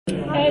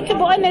To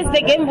be honest,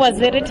 the game was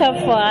very tough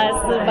for us,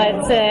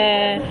 but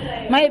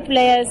my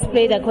players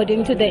played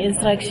according to the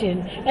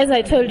instruction. As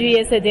I told you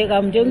yesterday,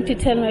 I'm going to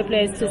tell my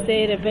players to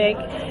stay at the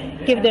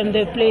back, give them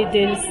the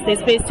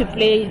space to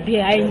play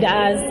behind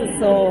us.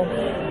 So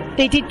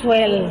they did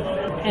well,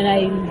 and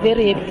I'm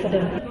very happy for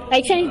them.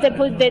 I changed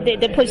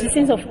the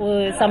positions of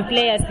some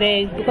players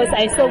there because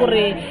I saw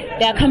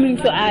they are coming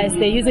to us,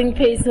 they're using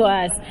pace to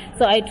us.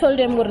 So I told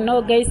them,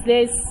 no guys,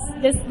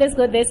 let's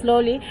go there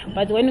slowly,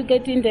 but when we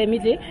get in the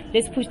middle,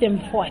 let's push them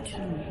forward.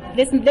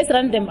 Let's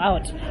run them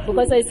out,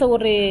 because I saw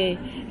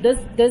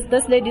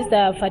those ladies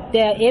they're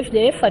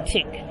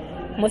fatigue,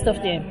 most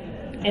of them,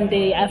 and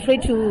they are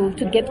afraid to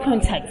get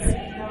contact.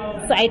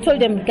 So I told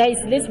them, guys,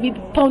 let's be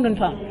pound on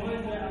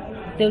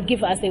pound. They'll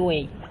give us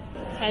away.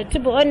 To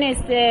be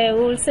honest, we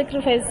will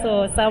sacrifice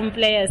some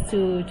players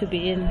to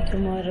be in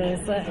tomorrow.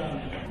 So,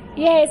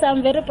 yes,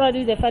 I'm very proud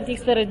of the fighting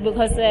spirit,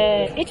 because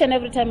each and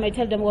every time I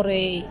tell them,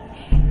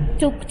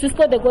 to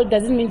score the goal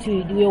doesn't mean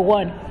we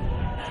won.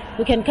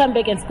 We can come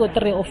back and score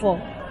 3 or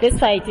 4. Let's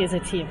fight as a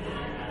team.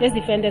 Let's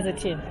defend as a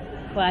team.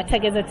 Or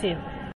attack as a team.